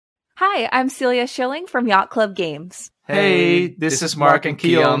Hi, I'm Celia Schilling from Yacht Club Games. Hey, this is Mark and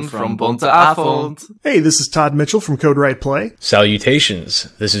Keon from Bonte Avond. Hey, this is Todd Mitchell from Code Right Play.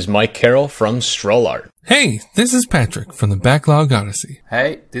 Salutations, this is Mike Carroll from Stroll Art. Hey, this is Patrick from the Backlog Odyssey.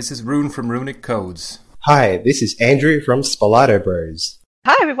 Hey, this is Rune from Runic Codes. Hi, this is Andrew from Spalato Bros.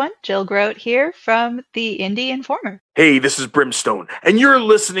 Hi everyone, Jill Grote here from the Indie Informer. Hey, this is Brimstone, and you're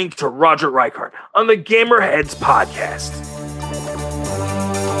listening to Roger Reichart on the Gamerheads Podcast.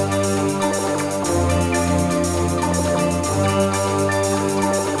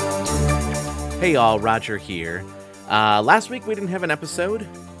 Hey all, Roger here. Last week we didn't have an episode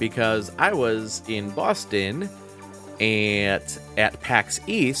because I was in Boston at PAX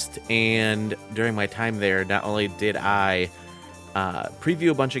East, and during my time there, not only did I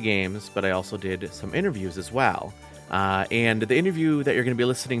preview a bunch of games, but I also did some interviews as well. And the interview that you're going to be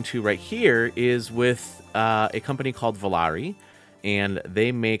listening to right here is with a company called Valari, and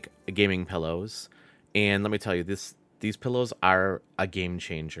they make gaming pillows. And let me tell you, these pillows are a game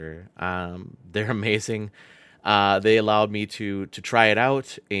changer. They're amazing. They allowed me to try it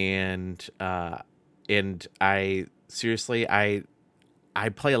out, and I seriously I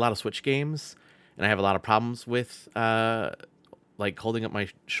play a lot of Switch games, and I have a lot of problems with like holding up my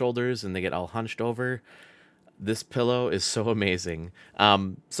shoulders, and they get all hunched over. This pillow is so amazing.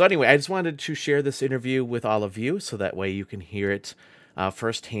 So anyway, I just wanted to share this interview with all of you, so that way you can hear it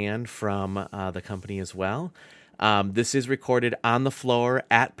firsthand from the company as well. This is recorded on the floor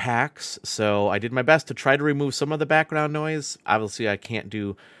at PAX, so I did my best to try to remove some of the background noise. Obviously, I can't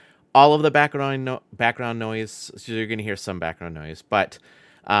do all of the background noise, so you're going to hear some background noise. But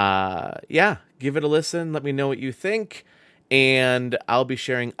yeah, give it a listen. Let me know what you think, and I'll be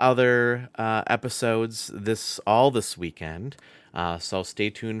sharing other episodes this weekend. So stay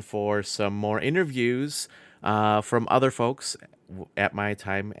tuned for some more interviews from other folks at my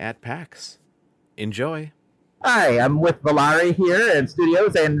time at PAX. Enjoy. Hi, I'm with Valari here in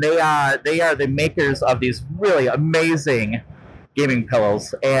studios, and they are the makers of these really amazing gaming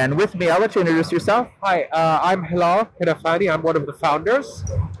pillows. And with me, I'll let you introduce yourself. Hi, I'm Hilal Kinafani. I'm one of the founders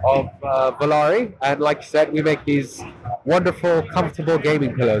of Valari, and like you said, we make these wonderful, comfortable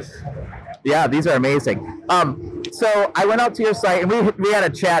gaming pillows. Yeah, these are amazing. So I went out to your site, and we had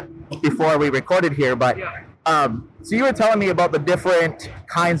a chat before we recorded here, but so you were telling me about the different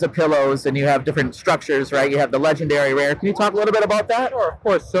kinds of pillows, and you have different structures, right? You have the legendary, rare. Can you talk a little bit about that? Sure, of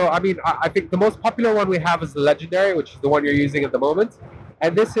course. So, I mean, I think the most popular one we have is the legendary, which is the one you're using at the moment.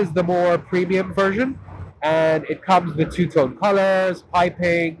 And this is the more premium version, and it comes with two-tone colors,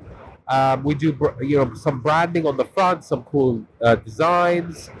 piping. We do, some branding on the front, some cool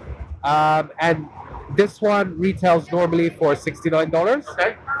designs, and this one retails normally for $69.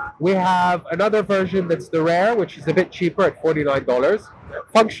 Okay. We have another version that's the rare, which is a bit cheaper at $49.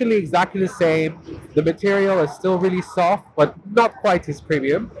 Functionally exactly the same. The material is still really soft, but not quite as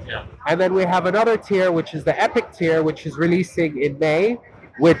premium. Yeah. And then we have another tier, which is the Epic tier, which is releasing in May,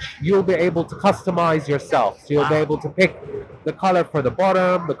 which you'll be able to customize yourself. So you'll be able to pick the color for the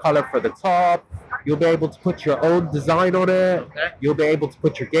bottom, the color for the top. You'll be able to put your own design on it. Okay. You'll be able to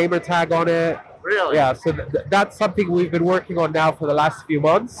put your gamer tag on it. Really? Yeah, so that's something we've been working on now for the last few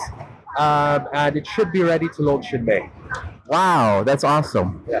months, and it should be ready to launch in May. Wow, that's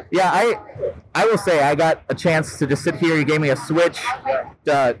awesome. Yeah, I will say I got a chance to just sit here. You gave me a Switch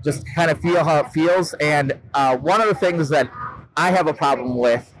to just kind of feel how it feels, and one of the things that I have a problem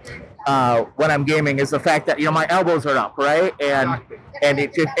with when I'm gaming is the fact that my elbows are up, right, and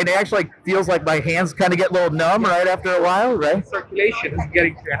it actually feels like my hands kind of get a little numb right after a while, right? Circulation is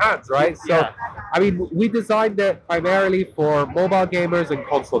getting to your hands, right? So, Yeah. I mean, we designed it primarily for mobile gamers and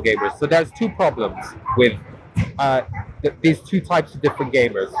console gamers. So there's two problems with these two types of different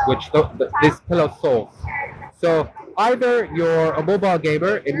gamers, which this pillow solves. So either you're a mobile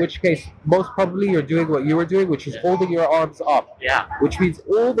gamer, in which case most probably you're doing what you were doing, which is holding your arms up. Yeah. Which means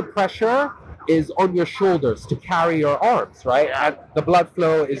all the pressure is on your shoulders to carry your arms, right? Yeah. And the blood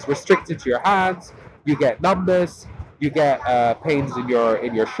flow is restricted to your hands. You get numbness. You get pains in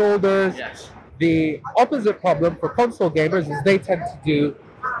your shoulders. Yes. The opposite problem for console gamers is they tend to do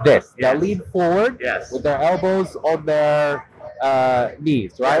this. Yes. They lean forward Yes. with their elbows on their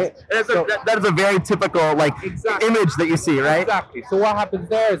knees, right? Yes. So- That is a very typical Exactly. image that you see, right? Exactly. So what happens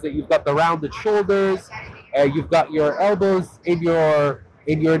there is that you've got the rounded shoulders, you've got your elbows in your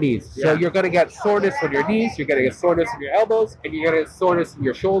knees. So Yeah. you're going to get soreness on your knees, you're going to get soreness in your elbows, and you're going to get soreness in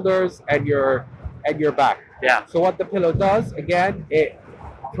your shoulders and your back. Yeah. So what the pillow does, again, it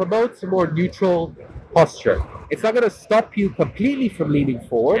promotes a more neutral posture. It's not going to stop you completely from leaning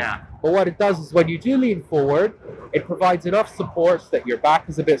forward, Yeah. But what it does is when you do lean forward, it provides enough support so that your back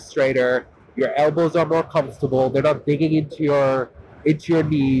is a bit straighter, your elbows are more comfortable, they're not digging into your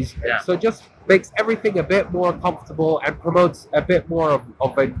knees. Yeah. So it just makes everything a bit more comfortable and promotes a bit more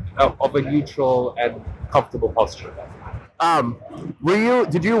of a neutral and comfortable posture.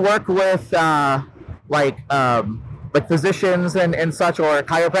 Did you work with like physicians and such, or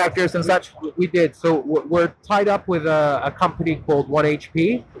chiropractors and such? We did. So we're tied up with a company called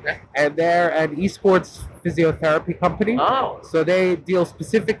 1HP, and they're an esports physiotherapy company. Oh. So they deal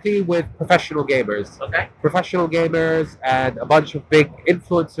specifically with professional gamers. Okay. Professional gamers and a bunch of big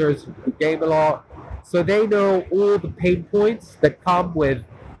influencers who game a lot. So they know all the pain points that come with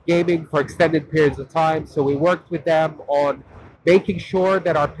gaming for extended periods of time. So we worked with them on making sure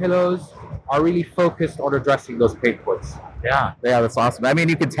that our pillows are really focused on addressing those pain points. Yeah, that's awesome. I mean,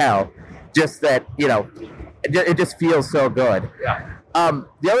 you can tell just that, it just feels so good. Yeah.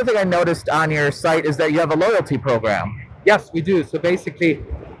 The other thing I noticed on your site is that you have a loyalty program. Yes, we do. So basically,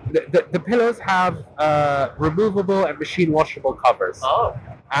 the pillows have removable and machine washable covers. Oh.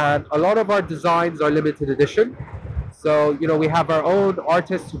 And a lot of our designs are limited edition. So, we have our own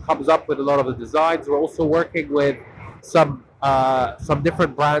artist who comes up with a lot of the designs. We're also working with some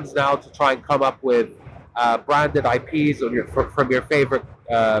different brands now to try and come up with branded IPs from your favorite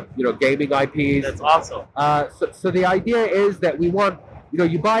gaming IPs. That's awesome. So the idea is that we want,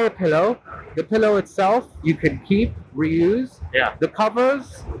 you buy a pillow, the pillow itself you can keep, reuse. Yeah. The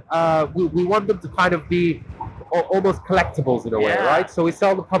covers, we want them to kind of be almost collectibles in a way, right? So we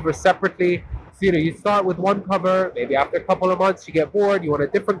sell the covers separately. So, you start with one cover, maybe after a couple of months you get bored, you want a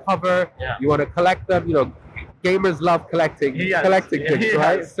different cover, you want to collect them, gamers love collecting things,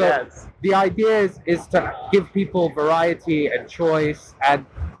 right? So the idea is to give people variety and choice, and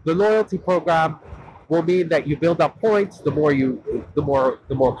the loyalty program will mean that you build up points. The more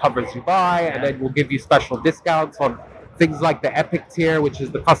covers you buy, and then we'll give you special discounts on things like the Epic tier, which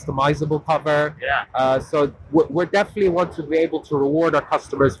is the customizable cover. Yeah. So we're definitely want to be able to reward our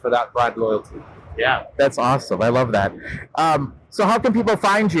customers for that brand loyalty. Yeah. That's awesome. I love that. So how can people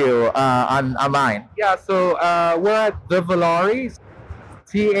find you online? Yeah, so we're at the Valari,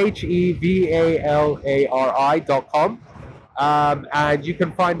 TheValari.com. And you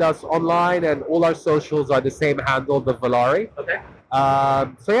can find us online, and all our socials are the same handle, the Valari. Okay.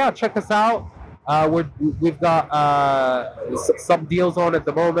 So yeah, check us out. We've got some deals on at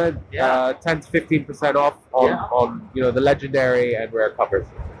the moment. 10 to 15% off on the legendary and rare covers.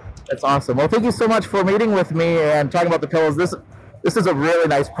 That's awesome. Well, thank you so much for meeting with me and talking about the pillows. This is a really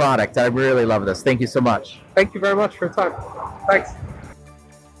nice product. I really love this. Thank you so much. Thank you very much for your time. Thanks.